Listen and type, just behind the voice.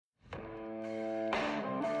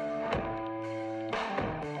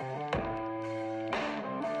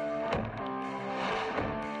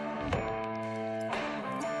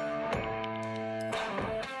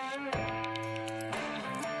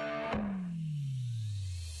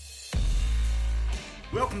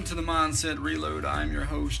Welcome to the Mindset Reload. I'm your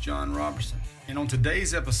host, John Robertson. And on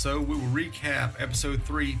today's episode, we will recap episode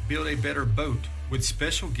 3, Build a Better Boat, with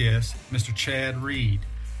special guest, Mr. Chad Reid.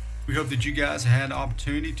 We hope that you guys had the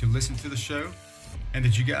opportunity to listen to the show and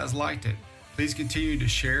that you guys liked it. Please continue to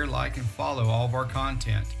share, like, and follow all of our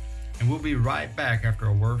content. And we'll be right back after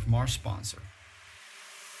a word from our sponsor.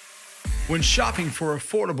 When shopping for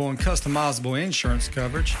affordable and customizable insurance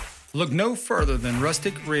coverage, look no further than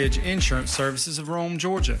Rustic Ridge Insurance Services of Rome,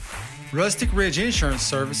 Georgia. Rustic Ridge Insurance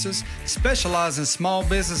Services specialize in small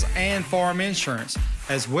business and farm insurance,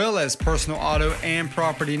 as well as personal auto and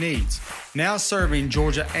property needs. Now serving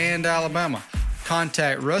Georgia and Alabama.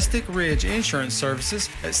 Contact Rustic Ridge Insurance Services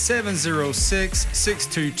at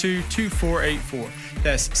 706-622-2484.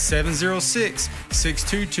 That's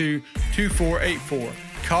 706-622-2484.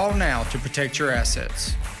 Call now to protect your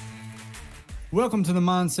assets. Welcome to the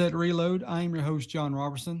Mindset Reload. I am your host, John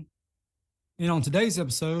Robertson. And on today's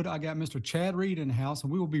episode, I got Mr. Chad Reid in the house,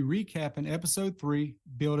 and we will be recapping episode 3,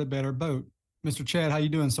 Build a Better Boat. Mr. Chad, how you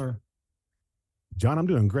doing, sir? John, I'm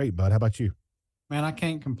doing great, bud. How about you? Man, I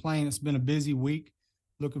can't complain. It's been a busy week.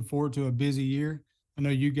 Looking forward to a busy year. I know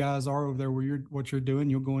you guys are over there what you're doing.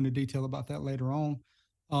 You'll go into detail about that later on.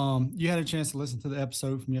 You had a chance to listen to the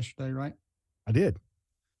episode from yesterday, right? I did.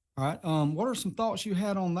 All right. What are some thoughts you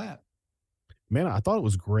had on that? Man, I thought it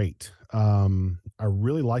was great. I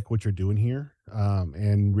really like what you're doing here,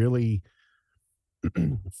 and really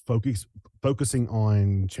focusing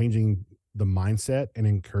on changing the mindset and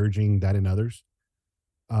encouraging that in others.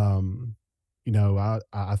 I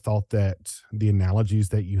thought that the analogies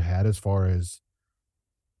that you had as far as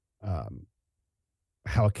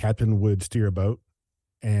how a captain would steer a boat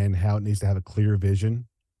and how it needs to have a clear vision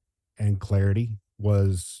and clarity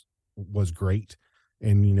was great.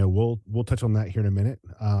 And, we'll touch on that here in a minute.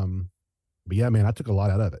 But yeah, man, I took a lot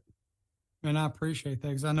out of it. And I appreciate that,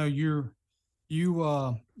 because I know you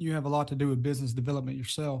have a lot to do with business development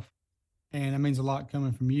yourself, and that means a lot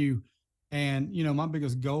coming from you. And, my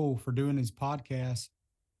biggest goal for doing these podcasts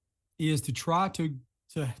is to try to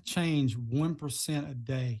change 1% a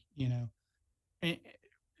day,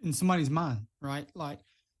 in somebody's mind, right? Like,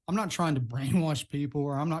 I'm not trying to brainwash people,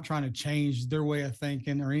 or I'm not trying to change their way of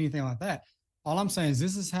thinking or anything like that. All I'm saying is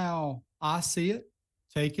this is how I see it,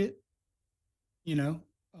 take it,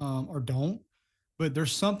 or don't. But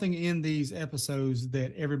there's something in these episodes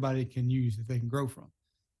that everybody can use, that they can grow from.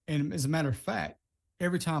 And as a matter of fact,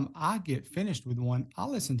 every time I get finished with one, I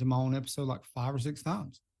listen to my own episode like 5 or 6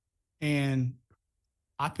 times. And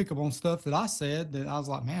I pick up on stuff that I said that I was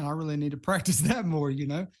like, man, I really need to practice that more,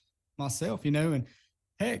 myself, and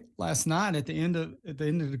heck, last night at the end of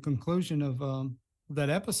the conclusion of that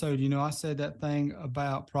episode, I said that thing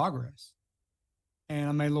about progress, and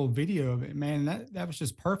I made a little video of it. Man, that was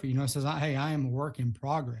just perfect. It says, hey, I am a work in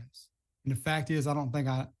progress. And the fact is, I don't think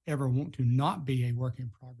I ever want to not be a work in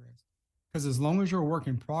progress, because as long as you're a work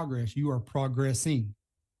in progress, you are progressing.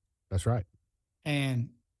 That's right.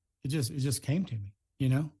 And it just came to me,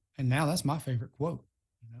 and now that's my favorite quote.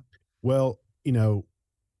 Well,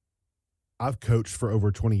 I've coached for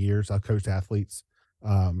over 20 years. I've coached athletes,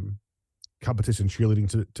 competition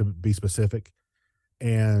cheerleading to be specific.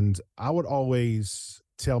 And I would always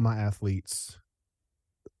tell my athletes,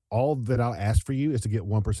 all that I'll ask for you is to get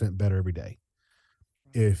 1% better every day.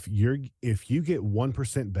 If you get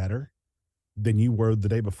 1% better than you were the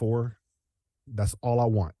day before, that's all I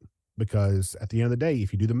want. Because at the end of the day,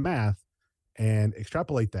 if you do the math and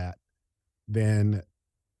extrapolate that, then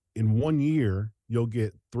in 1 year, you'll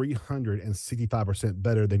get 365%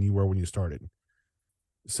 better than you were when you started.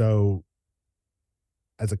 So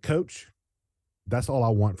as a coach, that's all I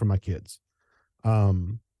want from my kids.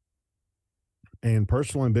 And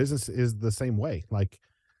personal and business is the same way. Like,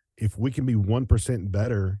 if we can be 1%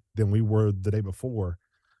 better than we were the day before,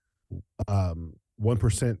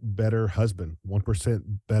 1% better husband, 1%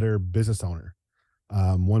 better business owner,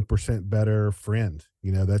 1% better friend,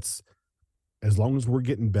 that's, as long as we're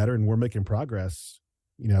getting better and we're making progress,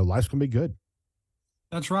 life's going to be good.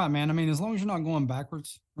 That's right, man. I mean, as long as you're not going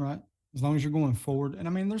backwards, right? As long as you're going forward. And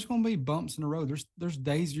I mean, there's going to be bumps in the road. There's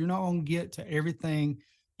days you're not going to get to everything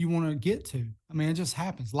you want to get to. I mean, it just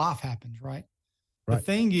happens. Life happens, right? The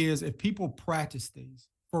thing is, if people practice these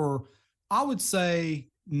for, I would say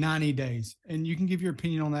 90 days, and you can give your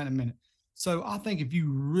opinion on that in a minute. So I think if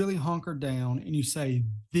you really hunker down and you say,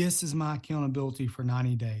 this is my accountability for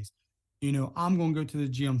 90 days, I'm going to go to the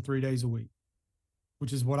gym 3 days a week,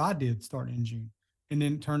 which is what I did starting in June, and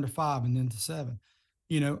then turn to 5 and then to 7.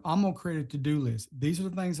 I'm going to create a to-do list. These are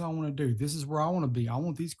the things I want to do. This is where I want to be. I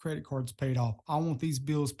want these credit cards paid off. I want these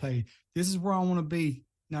bills paid. This is where I want to be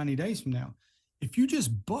 90 days from now. If you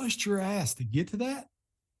just bust your ass to get to that,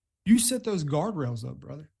 you set those guardrails up,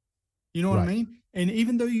 brother. You know what I Right. mean? And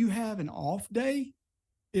even though you have an off day,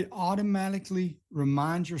 it automatically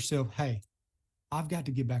reminds yourself, hey, I've got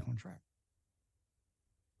to get back on track.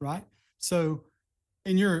 Right. So,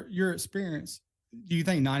 in your experience, do you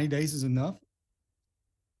think 90 days is enough?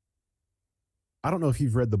 I don't know if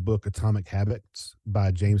you've read the book Atomic Habits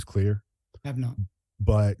by James Clear, Have not.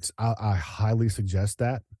 but I highly suggest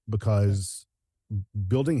that Okay. because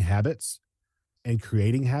building habits and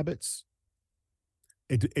creating habits,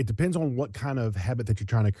 it depends on what kind of habit that you're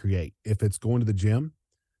trying to create. If it's going to the gym,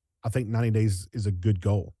 I think 90 days is a good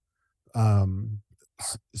goal. Um,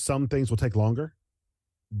 some things will take longer,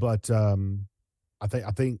 but I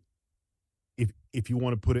think if you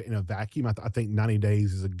want to put it in a vacuum, I think 90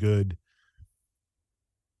 days is a good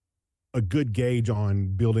gauge on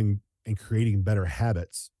building and creating better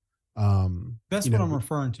habits. That's You what know, I'm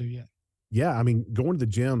referring to. Yeah. yeah, I mean, going to the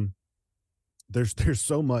gym, there's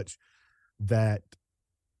so much that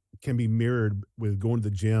can be mirrored with going to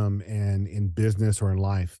the gym and in business or in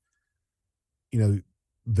life. You know,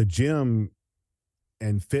 the gym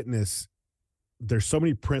and fitness, there's so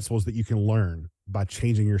many principles that you can learn by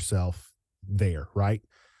changing yourself there, right?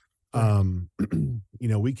 Correct. You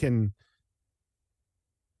know, we can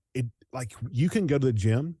it like you can go to the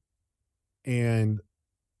gym and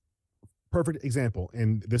perfect example.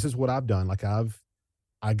 And this is what I've done. Like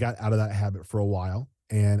I got out of that habit for a while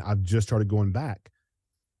and I've just started going back.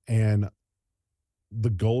 And the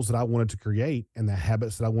goals that I wanted to create and the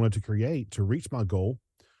habits that I wanted to create to reach my goal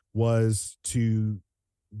was to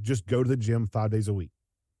just go to the gym 5 days a week.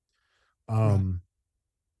 Right. Um,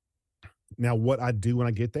 Now what I do when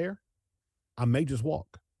I get there, I may just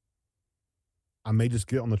walk. I may just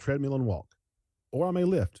get on the treadmill and walk, or I may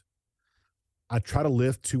lift. I try to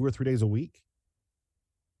lift 2 or 3 days a week.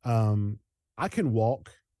 Um, I can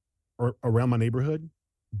walk or around my neighborhood,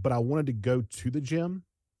 but I wanted to go to the gym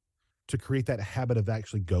to create that habit of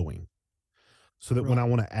actually going so that when I Right.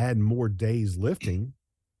 want to add more days lifting,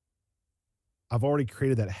 I've already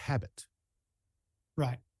created that habit.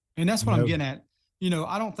 Right. And that's You what I'm know, getting at.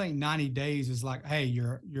 I don't think 90 days is like, hey,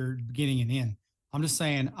 you're beginning and end. I'm just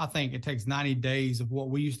saying I think it takes 90 days of what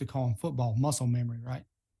we used to call in football muscle memory, right?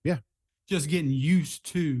 yeah, Just getting used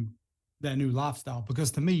to that new lifestyle.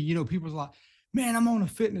 Because to me, people's like, man, I'm on a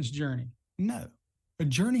fitness journey. No, a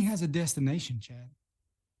journey has a destination, Chad.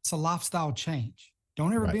 It's a lifestyle change.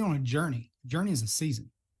 Don't ever right, be on a journey. A journey is a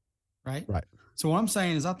season, right? right. So what I'm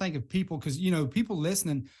saying is I think of people, because people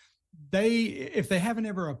listening, if they haven't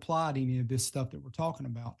ever applied any of this stuff that we're talking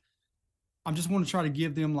about, I'm just want to try to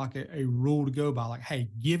give them like a rule to go by, like, hey,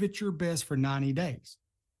 give it your best for 90 days.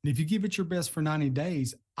 And if you give it your best for 90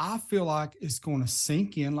 days, I feel like it's going to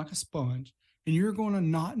sink in like a sponge and you're going to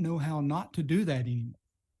not know how not to do that anymore.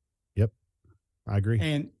 Yep, I agree.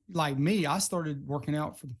 And like me, I started working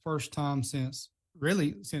out for the first time since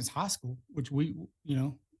high school, which in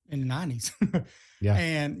the 90s. Yeah,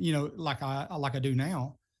 And, like I do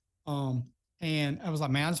now. Um, and I was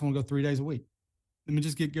like, man, I just want to go 3 days a week. Let me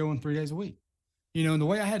just get going 3 days a week. And the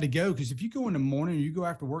way I had to go, because if you go in the morning or you go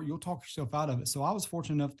after work, you'll talk yourself out of it. So I was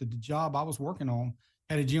fortunate enough that the job I was working on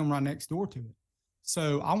had a gym right next door to it.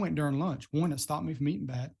 So I went during lunch. One, it stopped me from eating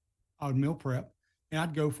bad. I would meal prep and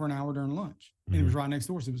I'd go for an hour during lunch. And it hmm was right next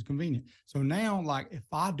door. So it was convenient. So now, like, if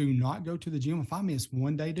I do not go to the gym, if I miss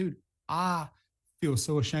one day, dude, I feel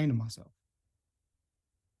so ashamed of myself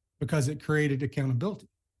because it created accountability.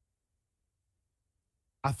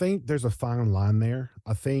 I think there's a fine line there.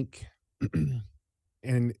 I think,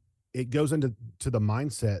 and it goes into the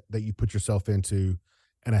mindset that you put yourself into,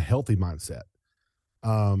 and a healthy mindset.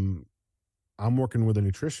 Um, I'm working with a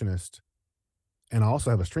nutritionist, and I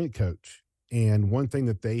also have a strength coach. And one thing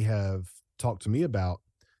that they have talked to me about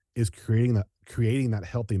is creating that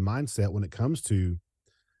healthy mindset when it comes to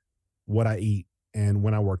what I eat and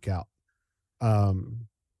when I work out.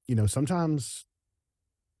 Sometimes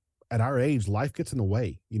at our age, life gets in the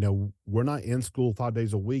way. We're not in school 5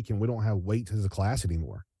 days a week and we don't have weights as a class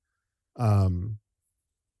anymore. Um,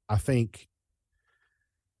 I think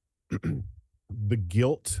the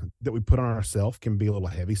guilt that we put on ourselves can be a little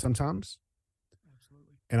heavy sometimes.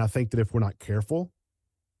 Absolutely. And I think that if we're not careful,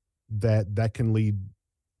 that can lead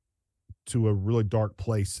to a really dark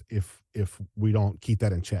place if we don't keep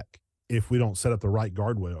that in check. If we don't set up the right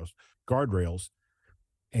guardrails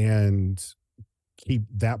and keep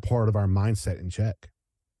that part of our mindset in check.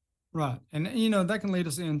 Right. And, that can lead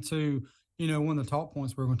us into, one of the talk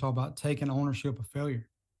points we're going to talk about, taking ownership of failure.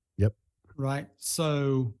 Yep. Right.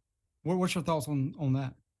 So what's your thoughts on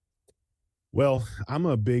that? Well, I'm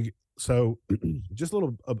a big So, just a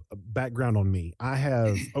little background on me. I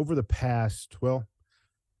have over the past, well,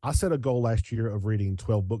 I set a goal last year of reading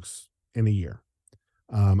 12 books in a year.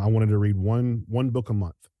 I wanted to read one book a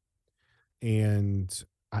month, and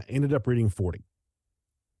I ended up reading 40.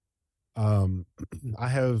 Um, I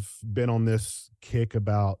have been on this kick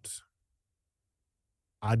about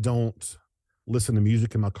I don't listen to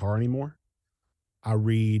music in my car anymore. I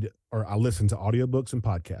read or I listen to audiobooks and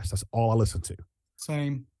podcasts. That's all I listen to.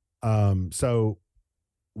 Same. So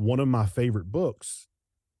one of my favorite books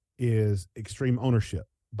is Extreme Ownership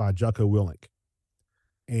by Jocko Willink.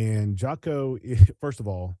 And Jocko, first of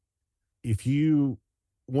all, if you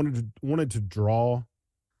wanted to draw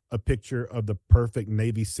a picture of the perfect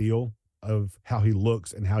Navy SEAL of how he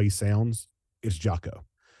looks and how he sounds, it's Jocko.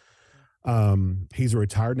 He's a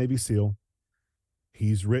retired Navy SEAL.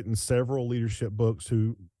 He's written several leadership books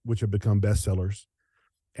which have become bestsellers.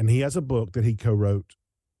 And he has a book that he co-wrote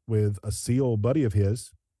with a SEAL buddy of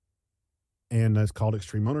his, and it's called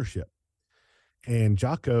Extreme Ownership. And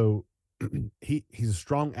Jocko, he's a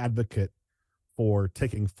strong advocate for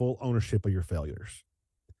taking full ownership of your failures.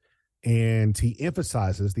 And he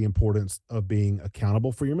emphasizes the importance of being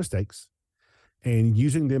accountable for your mistakes and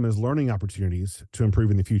using them as learning opportunities to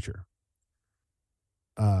improve in the future.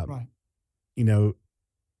 Right. You know,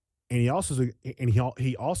 and he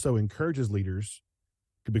also encourages leaders,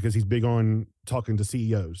 because he's big on talking to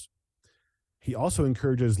CEOs. He also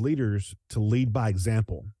encourages leaders to lead by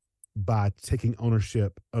example by taking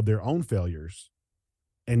ownership of their own failures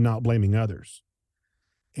and not blaming others.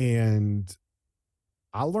 And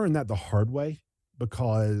I learned that the hard way,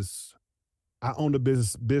 because I owned a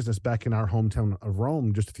business back in our hometown of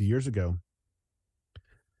Rome just a few years ago.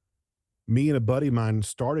 Me and a buddy of mine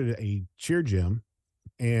started a cheer gym,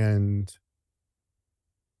 and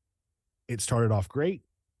it started off great,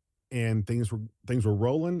 and things were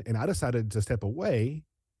rolling, and I decided to step away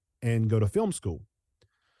and go to film school.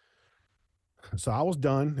 So I was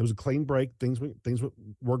done. It was a clean break. Things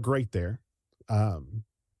were great there.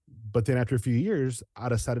 But then after a few years, I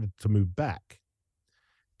decided to move back,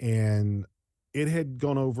 and it had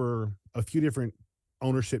gone over a few different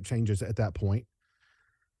ownership changes at that point,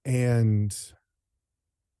 and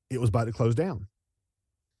it was about to close down.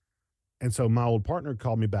 And so my old partner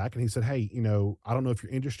called me back, and he said, "Hey, I don't know if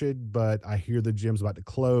you're interested, but I hear the gym's about to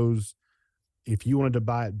close. If you wanted to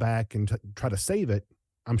buy it back and try to save it,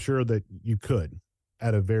 I'm sure that you could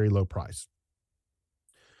at a very low price."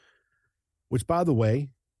 Which, by the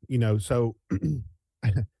way, so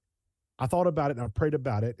I thought about it and I prayed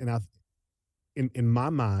about it. And in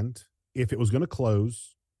my mind, if it was going to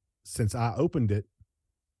close, since I opened it,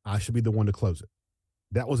 I should be the one to close it.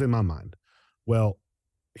 That was in my mind. Well,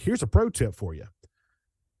 here's a pro tip for you.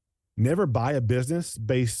 Never buy a business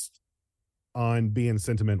based on being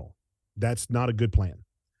sentimental. That's not a good plan.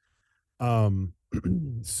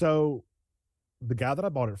 So the guy that I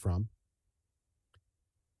bought it from,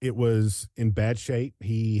 it was in bad shape.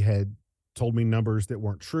 He had told me numbers that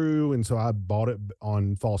weren't true, and so I bought it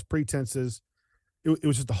on false pretenses. It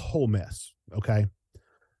was just a whole mess. Okay.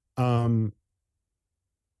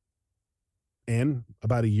 And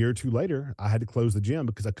about a year or two later, I had to close the gym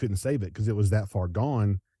because I couldn't save it because it was that far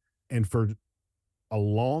gone. And for a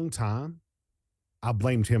long time, I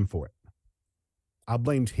blamed him for it. I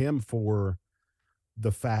blamed him for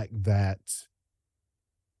the fact that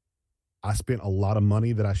I spent a lot of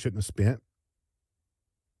money that I shouldn't have spent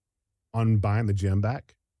on buying the gym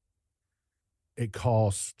back. It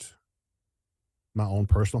cost my own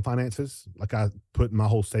personal finances. Like, I put my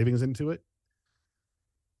whole savings into it.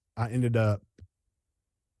 I ended up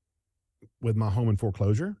with my home in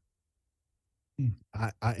foreclosure.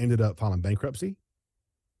 I ended up filing bankruptcy.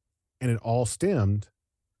 And it all stemmed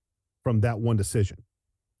from that one decision.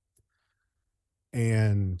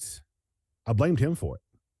 And I blamed him for it.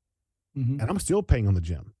 Mm-hmm. And I'm still paying on the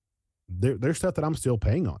gym. There's stuff that I'm still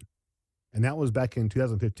paying on. And that was back in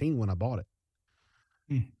 2015 when I bought it.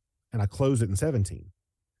 And I closed it in 17.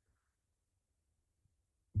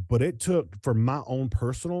 But it took, for my own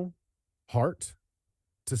personal heart,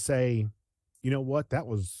 to say, you know what, that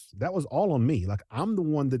was all on me. Like, I'm the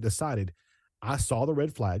one that decided. I saw the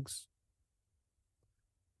red flags.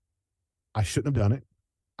 I shouldn't have done it.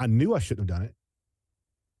 I knew I shouldn't have done it,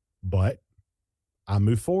 but I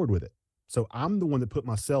moved forward with it. So I'm the one that put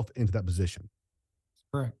myself into that position.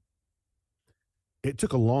 Correct. It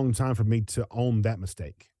took a long time for me to own that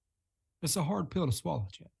mistake. It's a hard pill to swallow,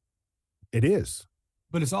 Chad. It is.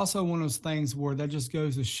 But it's also one of those things where that just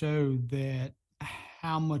goes to show that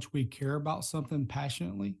how much we care about something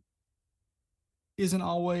passionately isn't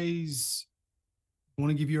always going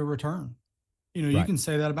to give you a return. You Right. can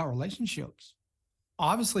say that about relationships.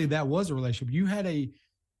 Obviously, that was a relationship. You had a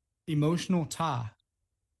emotional tie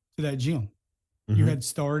to that gym. You Mm-hmm. had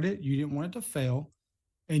started it. You didn't want it to fail,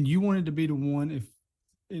 and you wanted to be the one if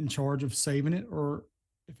in charge of saving it, or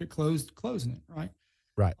if it closed, closing it. Right.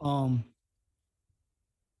 Right. Um,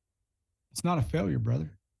 it's not a failure, brother,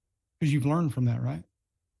 because you've learned from that, right?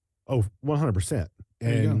 Oh, 100%.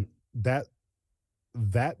 There you go. And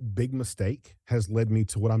that big mistake has led me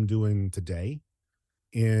to what I'm doing today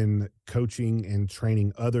in coaching and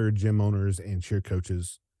training other gym owners and cheer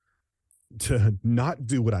coaches to not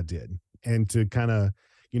do what I did, and to kind of,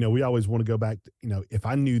 we always want to go back to, if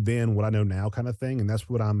I knew then what I know now kind of thing. And that's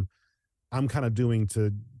what I'm kind of doing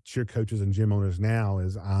to cheer coaches and gym owners now,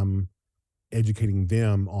 is I'm educating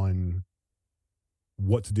them on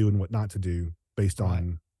what to do and what not to do based Right.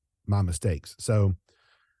 on my mistakes. So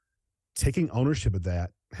taking ownership of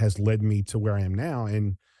that has led me to where I am now.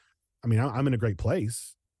 And I mean, I'm in a great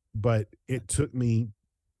place, but it took me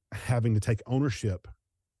having to take ownership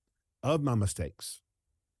of my mistakes,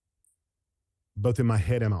 both in my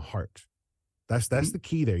head and my heart. That's Um, the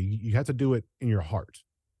key there. You have to do it in your heart.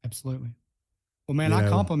 Absolutely. Well, man, You I know,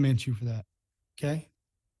 compliment you for that. Okay.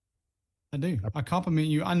 I do. I, I compliment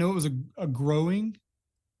you. I know it was a growing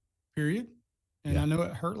period, and yeah. I know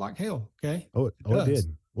it hurt like hell. Okay. It It does.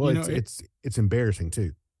 did. Well, it's embarrassing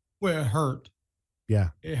too. Well, it hurt.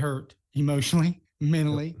 Yeah. It hurt emotionally, Yep.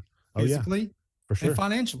 mentally, Oh yeah, physically, for and sure.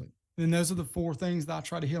 financially. And those are the four things that I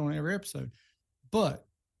try to hit on every episode. But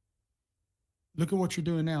look at what you're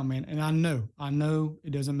doing now, man. And I know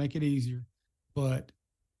it doesn't make it easier, but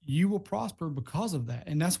you will prosper because of that.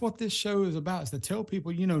 And that's what this show is about, is to tell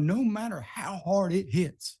people, no matter how hard it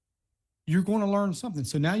hits, you're going to learn something.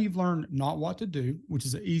 So now you've learned not what to do, which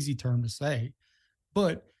is an easy term to say,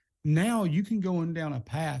 but now you can go in down a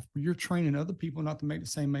path where you're training other people not to make the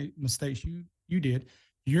same mistakes you did.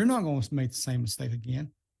 You're not going to make the same mistake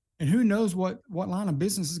again. And who knows what line of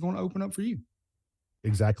business is going to open up for you.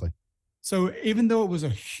 Exactly. So even though it was a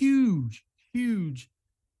huge, huge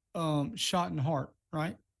shot in the heart,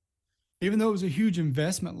 right? Even though it was a huge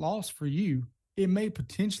investment loss for you, it may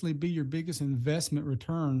potentially be your biggest investment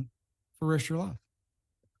return for the rest of your life.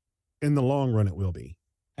 In the long run, it will be,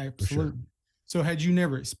 for sure. Absolutely. So had you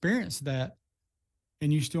never experienced that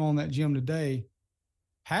and you still own that gym today,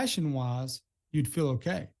 passion wise, you'd feel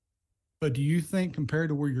okay. But do you think, compared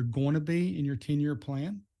to where you're going to be in your 10-year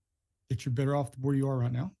plan, that you're better off where you are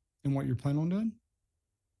right now and what you're planning on doing?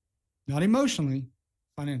 Not emotionally,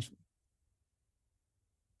 financially.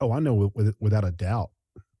 Oh, I know without a doubt,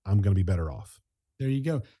 I'm going to be better off. There you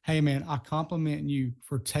go. Hey, man, I compliment you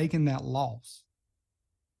for taking that loss,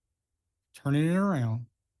 turning it around,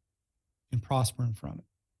 and prospering from it.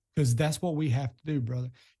 Because that's what we have to do, brother.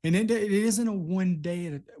 And it isn't a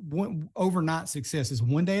one overnight success. It's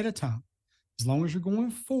one day at a time. As long as you're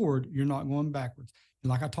going forward, you're not going backwards. And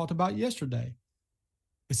like I talked about yesterday,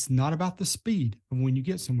 it's not about the speed of when you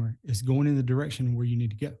get somewhere. It's going in the direction where you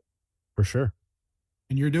need to go. For sure.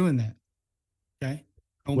 And you're doing that. Okay.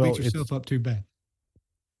 Don't Well, beat yourself up too bad.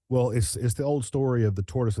 it's the old story of the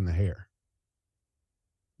tortoise and the hare.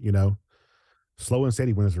 You know, slow and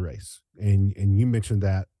steady wins the race. And you mentioned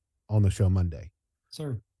that on the show Monday.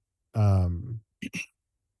 Sir. No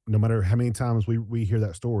matter how many times we hear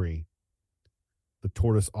that story, the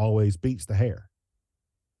tortoise always beats the hare.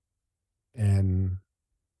 And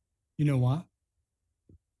You know why?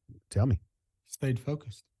 tell me. Stayed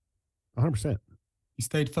focused. 100%. He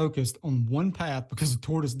stayed focused on one path, because the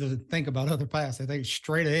tortoise doesn't think about other paths. They think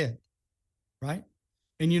straight ahead. Right.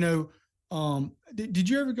 And did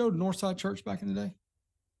you ever go to Northside Church back in the day?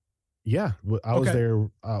 Yeah, I was Okay. there.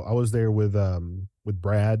 I was there with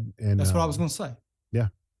Brad, and That's what I was going to say. yeah.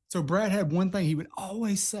 So Brad had one thing he would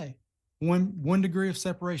always say: one degree of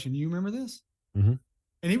separation. You remember this? Mm-hmm.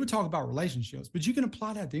 And he would talk about relationships, but you can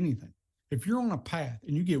apply that to anything. If you're on a path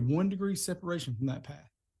and you get 1 degree separation from that path,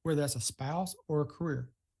 whether that's a spouse or a career,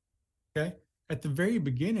 okay, at the very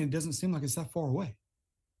beginning, it doesn't seem like it's that far away.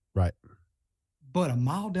 Right. But a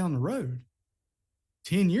mile down the road,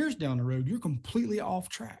 10 years down the road, you're completely off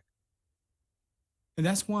track. And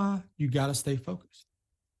that's why you got to stay focused.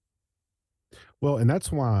 Well, and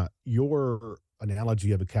that's why your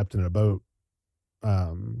analogy of a captain in a boat,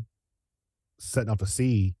 setting off to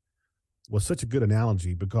sea, was such a good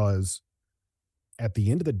analogy, because at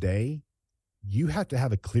the end of the day, you have to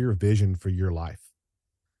have a clear vision for your life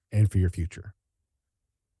and for your future.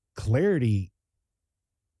 Clarity,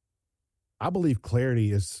 I believe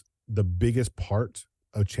clarity is the biggest part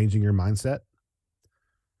of changing your mindset.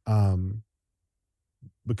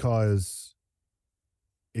 Because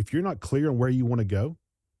if you're not clear on where you want to go,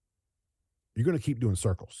 you're going to keep doing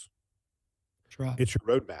circles. That's right. It's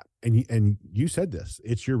your roadmap. And you said this,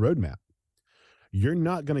 it's your roadmap. You're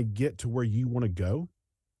not going to get to where you want to go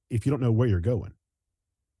if you don't know where you're going.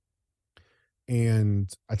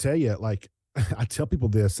 And I tell you, like, I tell people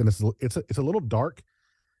this, and it's a little dark,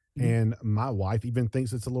 Mhm. and my wife even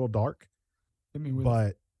thinks it's a little dark, Hit me with it.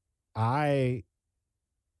 but I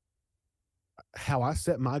how I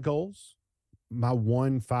set my goals, my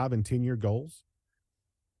 1, 5, and 10-year goals,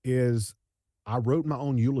 is I wrote my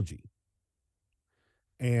own eulogy,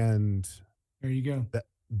 and There you go.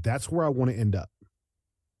 that's where I want to end up.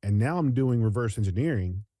 And now I'm doing reverse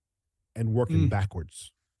engineering and working Mm.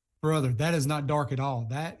 backwards. Brother, that is not dark at all.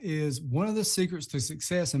 That is one of the secrets to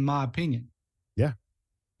success, in my opinion. Yeah.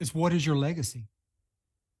 It's what is your legacy,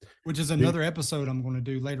 which is another episode I'm going to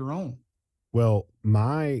do later on. Well,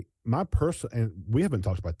 my personal, and we haven't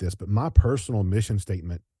talked about this, but my personal mission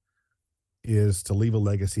statement is to leave a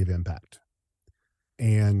legacy of impact.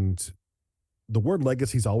 And the word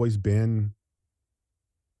legacy has always been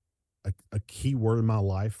a key word in my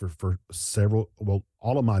life for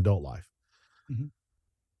all of my adult life. Mhm.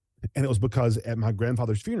 And it was because at my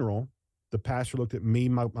grandfather's funeral, the pastor looked at me,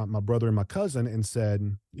 my brother, and my cousin and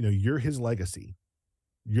said, you know, you're his legacy.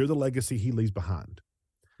 You're the legacy he leaves behind.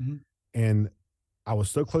 Mhm. And I was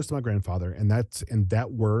so close to my grandfather, and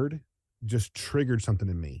that word just triggered something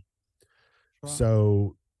in me. Right.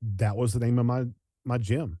 So that was the name of my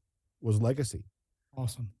gym, was Legacy.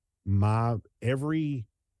 Awesome. Every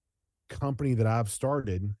company that I've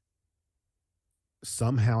started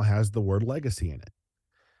somehow has the word legacy in it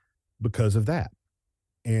because of that.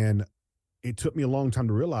 And it took me a long time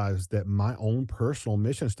to realize that my own personal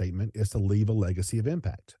mission statement is to leave a legacy of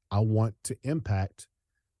impact. I want to impact.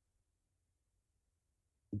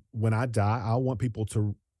 When I die, I want people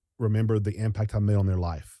to remember the impact I made on their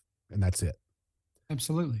life, and that's it.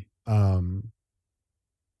 Absolutely.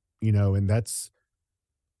 You know, and that's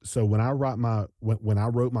so when when I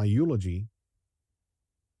wrote my eulogy,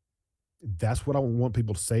 that's what I want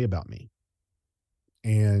people to say about me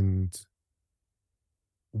and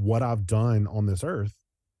what I've done on this earth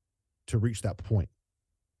to reach that point.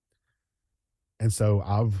 And so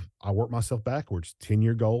I worked myself backwards,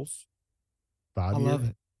 10-year goals, I 5 year, love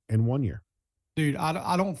it. and 1 year. Dude,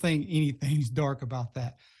 I don't think anything's dark about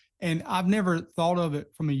that. And I've never thought of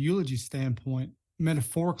it from a eulogy standpoint.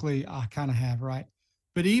 Metaphorically, I kind of have, right?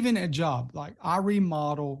 But even a job, like I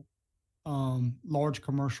remodel large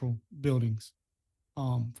commercial buildings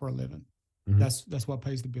for a living. Mhm. That's what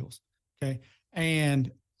pays the bills. Okay.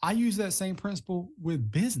 And I use that same principle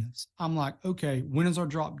with business. I'm like, okay, when is our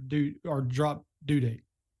drop due date?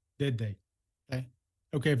 Dead date. Okay.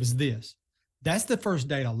 Okay, if it's this, that's the first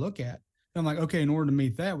date I look at. I'm like, okay, in order to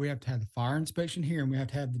meet that, we have to have the fire inspection here and we have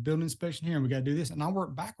to have the building inspection here and we got to do this. And I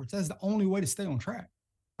work backwards. That's the only way to stay on track.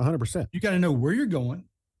 100%. You got to know where you're going,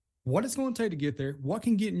 what it's going to take to get there, what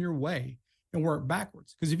can get in your way, and work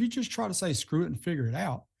backwards. Because if you just try to say screw it and figure it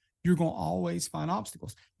out, you're going to always find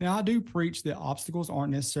obstacles. Now, I do preach that obstacles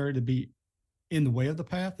aren't necessary to be in the way of the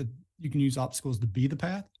path, that you can use obstacles to be the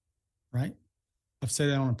path, right? I've said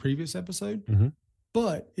that on a previous episode. Mm-hmm.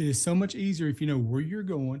 But it is so much easier if you know where you're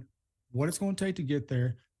going, what it's going to take to get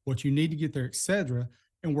there, what you need to get there, etc.,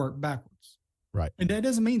 and work backwards. Right. And that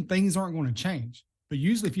doesn't mean things aren't going to change. But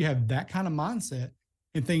usually if you have that kind of mindset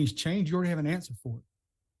and things change, you already have an answer for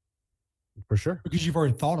it. For sure. Because you've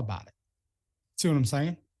already thought about it. See what I'm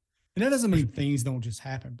saying? And that doesn't mean things don't just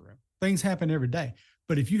happen, bro. Things happen every day.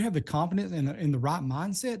 But if you have the confidence and the right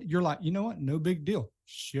mindset, you're like, you know what? No big deal.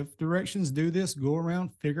 Shift directions, do this, go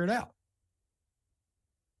around, figure it out.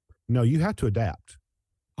 No, you have to adapt.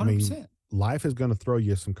 100%. I mean, life is going to throw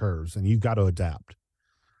you some curves and you've got to adapt.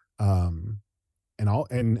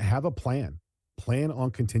 And have a plan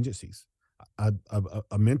on contingencies.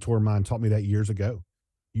 A mentor of mine taught me that years ago.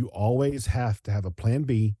 You always have to have a plan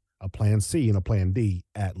B, a plan C, and a plan D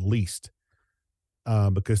at least,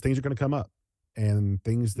 because things are going to come up and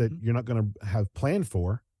things that you're not going to have planned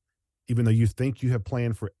for, even though you think you have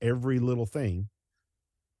planned for every little thing,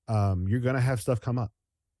 you're going to have stuff come up.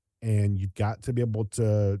 And you've got to be able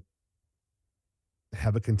to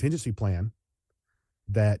have a contingency plan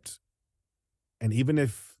and even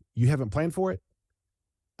if you haven't planned for it,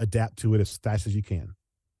 adapt to it as fast as you can.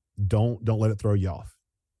 Don't let it throw you off.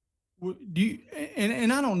 Well, do you,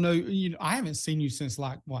 and I don't know, I haven't seen you since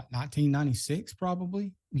like what, 1996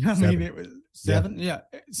 probably. I mean, it was 7. Yeah.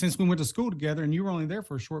 Since we went to school together and you were only there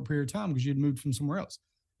for a short period of time because you'd moved from somewhere else.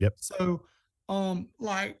 Yep. So,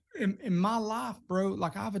 like in my life, bro,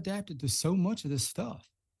 like I've adapted to so much of this stuff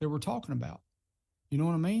that we're talking about. You know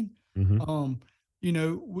what I mean? Mm-hmm.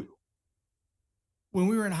 When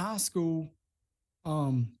we were in high school,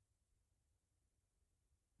 Um,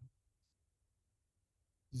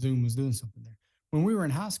 Zoom was doing something there. When we were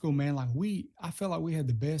in high school, man, I felt like we had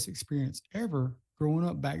the best experience ever growing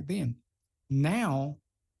up back then. Now,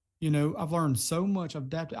 I've learned so much. I've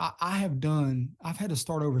adapted. I've had to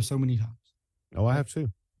start over so many times. Oh, I Okay. have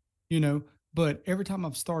too. You know, but every time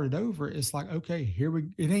I've started over, it's like, okay,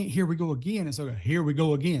 it ain't here we go again. It's okay, here we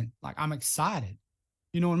go again. Like I'm excited.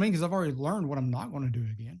 You know what I mean? Because I've already learned what I'm not going to do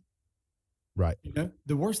again. Right.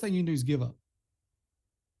 The worst thing you can do is give up.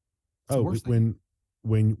 It's the Oh, worst thing.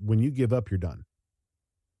 when you give up, you're done.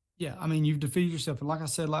 Yeah, I mean, you've defeated yourself. And like I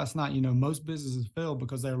said last night, most businesses fail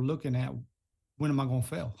because they're looking at when am I going to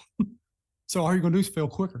fail? So all you're going to do is fail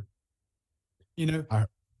quicker, you know, I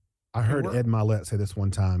I and heard we're Ed Milet say this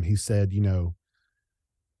one time. He said,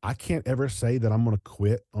 I can't ever say that I'm going to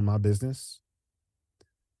quit on my business,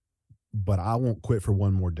 but I won't quit for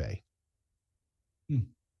one more day. hmm,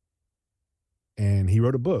 And he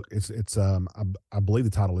wrote a book. I believe the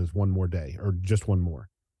title is One More Day or Just One More,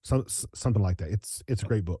 something like that. It's a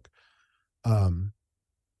great book. Um,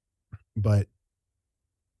 but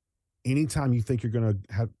anytime you think you're going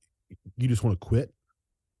to you just want to quit,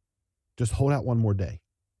 just hold out one more day.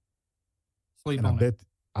 sleep And on it.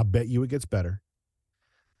 I bet you it gets better.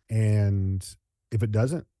 And if it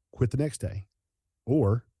doesn't, quit the next day.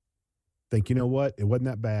 Or think, you know what? It wasn't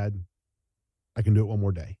that bad. I can do it one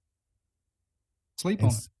more day. Sleep And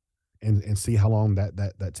on it. and see how long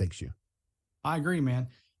that takes you. I agree, man.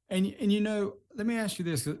 And let me ask you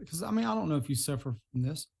this, because I mean, I don't know if you suffer from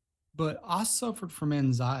this, but I suffered from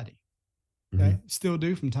anxiety. Mm-hmm. Okay, still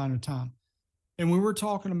do from time to time. And we were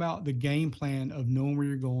talking about the game plan of knowing where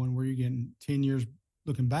you're going, where you're getting 10 years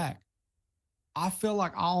looking back. I feel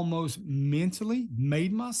like I almost mentally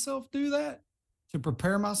made myself do that to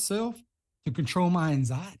prepare myself to control my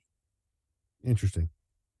anxiety. Interesting.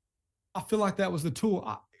 I feel like that was the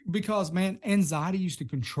tool because, man, anxiety used to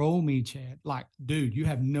control me, Chad. Like, dude, you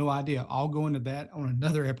have no idea. I'll go into that on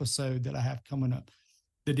another episode that I have coming up,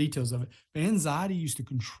 the details of it. But anxiety used to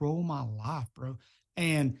control my life, bro.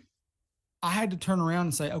 And I had to turn around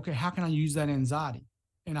and say, okay, how can I use that anxiety?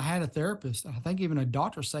 And I had a therapist, and I think even a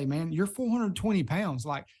doctor say, man, you're 420 pounds.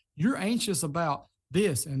 Like, you're anxious about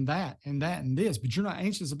this and that and that and this, but you're not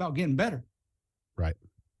anxious about getting better. Right.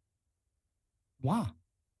 Why?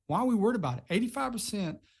 Why are we worried about it? 85%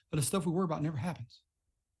 of the stuff we worry about never happens.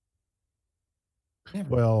 Never.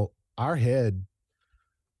 Well, our head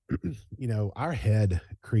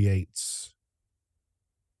creates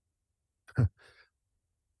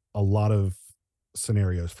a lot of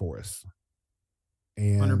scenarios for us.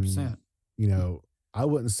 And 100%. I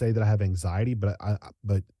wouldn't say that I have anxiety, but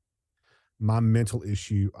my mental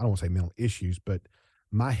issue, I don't want to say mental issues, but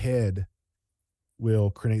my head will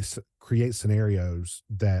create scenarios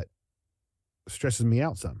that stresses me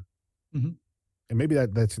out some. Mm-hmm. And maybe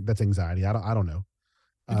that's anxiety. I don't know.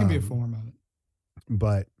 It can be a form of it.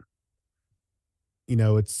 But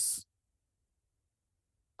it's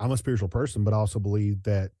I'm a spiritual person, but I also believe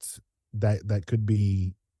that could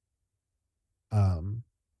be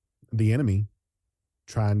the enemy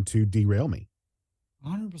trying to derail me.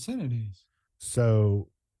 100% it is. So,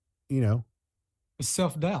 It's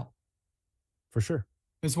self doubt. for sure.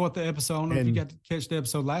 It's what the episode, I don't know if you And got to catch the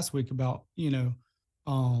episode last week about,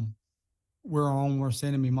 um, we're our own worst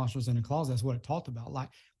enemy, monsters in the closet. That's what it talked about. Like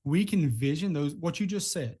we can vision those, what you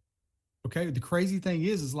just said. Okay. The crazy thing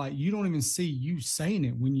is like you don't even see you saying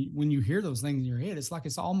it when you hear those things in your head. It's like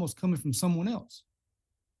it's almost coming from someone else.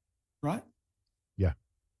 Right. yeah,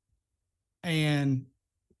 And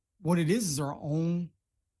what it is our own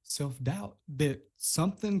self-doubt that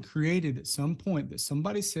something created at some point that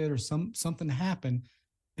somebody said or something happened.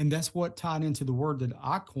 And that's what tied into the word that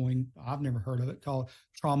I coined. I've never heard of it, called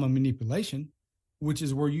trauma manipulation, which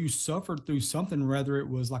is where you suffered through something, whether it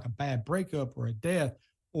was like a bad breakup or a death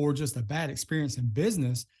or just a bad experience in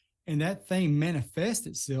business. And that thing manifests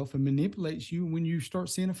itself and manipulates you when you start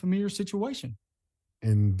seeing a familiar situation.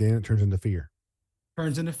 and then it turns into fear.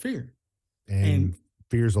 Turns into fear. And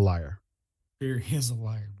fear's a liar. Fear is a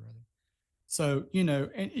liar, brother. So,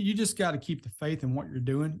 and you just got to keep the faith in what you're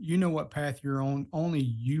doing. You know what path you're on. Only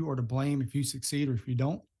you are to blame if you succeed or if you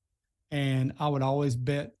don't. And I would always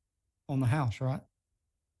bet on the house, right?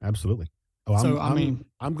 Absolutely. Oh, So, I mean,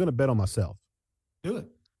 I'm going to bet on myself. do it.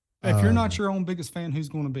 If you're not your own biggest fan, who's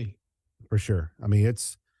going to be? For sure. I mean,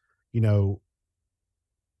 it's, you know,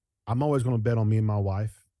 I'm always going to bet on me and my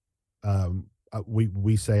wife.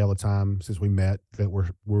 We say all the time since we met that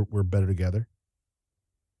we're better together.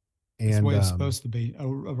 That's the And way it's supposed to be. A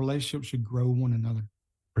relationship should grow one another.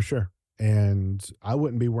 for sure. And I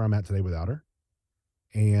wouldn't be where I'm at today without her.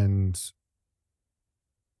 And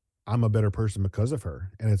I'm a better person because of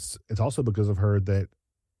her. And it's also because of her that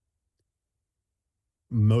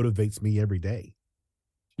motivates me every day.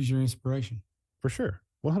 She's your inspiration. For sure.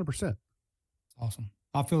 100%. Awesome.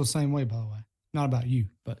 I feel the same way, by the way. Not about you,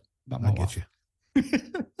 but about my I wife. get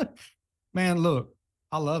you. Man, look,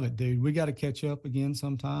 I love it, dude. We got to catch up again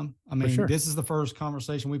sometime. I mean, sure. This is the first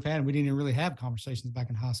conversation we've had. We didn't even really have conversations back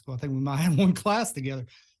in high school. I think we might have one class together.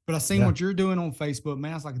 But I seen what you're doing on Facebook,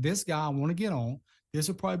 man. I was like, this guy I want to get on. This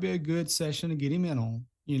will probably be a good session to get him in on.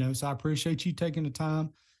 So I appreciate you taking the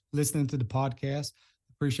time, listening to the podcast.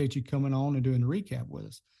 Appreciate you coming on and doing the recap with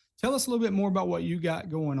us. Tell us a little bit more about what you got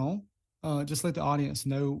going on. Just let the audience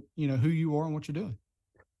know, who you are and what you're doing.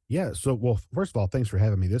 Yeah. So, well, first of all, thanks for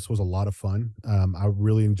having me. This was a lot of fun. I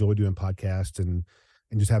really enjoy doing podcasts and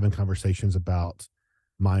just having conversations about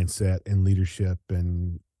mindset and leadership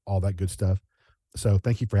and all that good stuff. So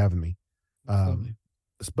thank you for having me.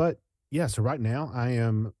 But yeah, so right now I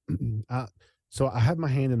am, so I have my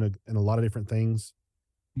hand in a lot of different things.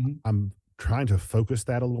 Mm-hmm. I'm trying to focus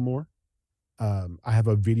that a little more. I have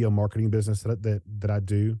a video marketing business that I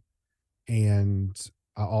do. And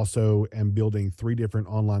I also am building 3 different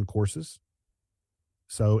online courses.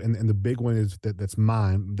 So, and the big one is that's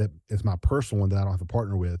mine, that is my personal one that I don't have a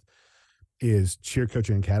partner with, is Cheer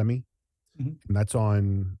Coaching Academy. Mm-hmm. And that's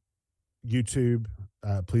on YouTube.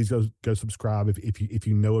 Please go subscribe if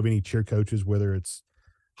you know of any cheer coaches, whether it's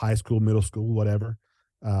high school, middle school, whatever.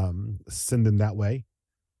 Send them that way.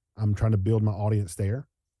 I'm trying to build my audience there,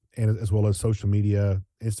 and as well as social media,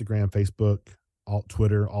 Instagram, Facebook,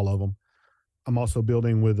 Twitter, all of them. I'm also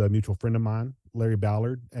building with a mutual friend of mine, Larry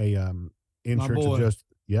Ballard, insurance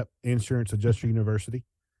adjuster university.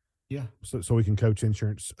 Yeah. So we can coach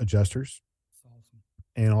insurance adjusters. That's awesome.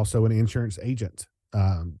 And also an insurance agent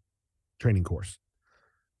training course.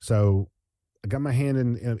 So I got my hand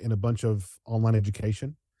in a bunch of online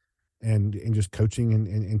education and just coaching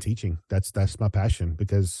and teaching. That's my passion,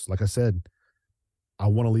 because like I said, I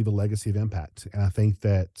want to leave a legacy of impact. And I think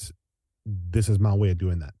that this is my way of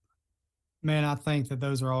doing that. Man, I think that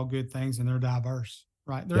those are all good things, and they're diverse,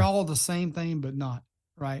 right? They're all the same thing, but not,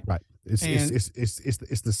 right? Right. It's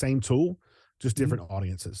the same tool, just different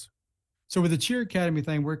audiences. So with the Cheer Academy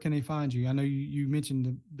thing, where can they find you? I know you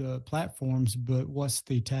mentioned the platforms, but what's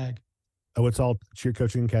the tag? Oh, it's all Cheer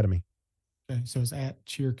Coaching Academy. Okay, so it's at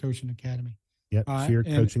Cheer Coaching Academy. Yep, right. Cheer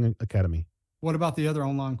Coaching Academy. What about the other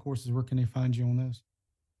online courses? Where can they find you on those?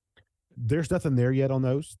 There's nothing there yet on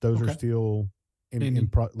those. Those are still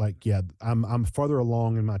I'm farther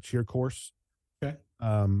along in my cheer course. Okay.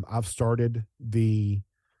 I've started the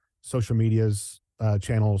social medias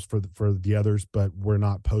channels for the others, but we're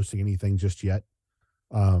not posting anything just yet.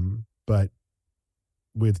 But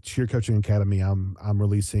with Cheer Coaching Academy, I'm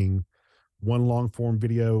releasing one long form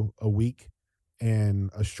video a week and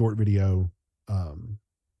a short video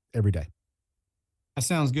every day. That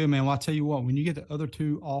sounds good, man. Well, I'll tell you what, when you get the other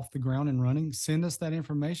 2 off the ground and running, send us that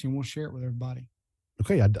information. We'll share it with everybody.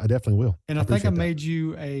 Okay, I definitely will. And I think I made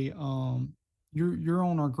you a you're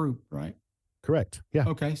on our group, right? Correct. Yeah.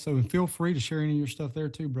 Okay, so feel free to share any of your stuff there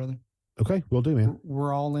too, brother. Okay, will do, man.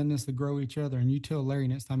 We're all in this to grow each other. And you tell Larry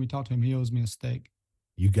next time you talk to him, he owes me a steak.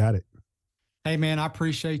 You got it. Hey, man, I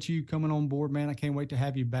appreciate you coming on board, man. I can't wait to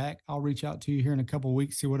have you back. I'll reach out to you here in a couple of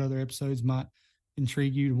weeks, see what other episodes might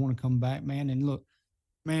intrigue you to want to come back, man. And look,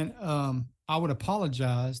 man, I would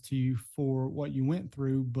apologize to you for what you went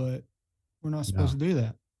through, but we're not supposed to do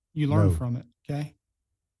that. You learn from it, okay?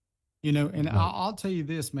 And I'll tell you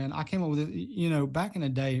this, man. I came up with it, back in the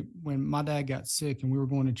day when my dad got sick and we were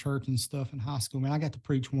going to church and stuff in high school, man, I got to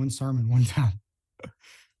preach one sermon one time.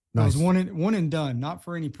 Nice. It was one and done, not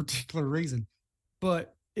for any particular reason,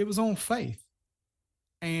 but it was on faith.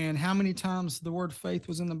 And how many times the word faith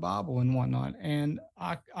was in the Bible and whatnot. And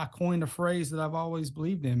I coined a phrase that I've always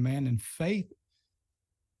believed in, man. And faith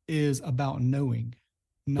is about knowing,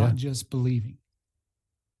 not just believing.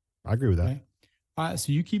 I agree with that. Okay? All right.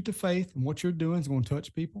 So you keep the faith, and what you're doing is going to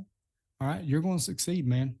touch people. All right. You're going to succeed,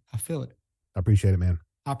 man. I feel it. I appreciate it, man.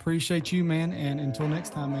 I appreciate you, man. And until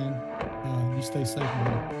next time, man, you stay safe,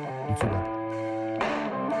 man. You too, man.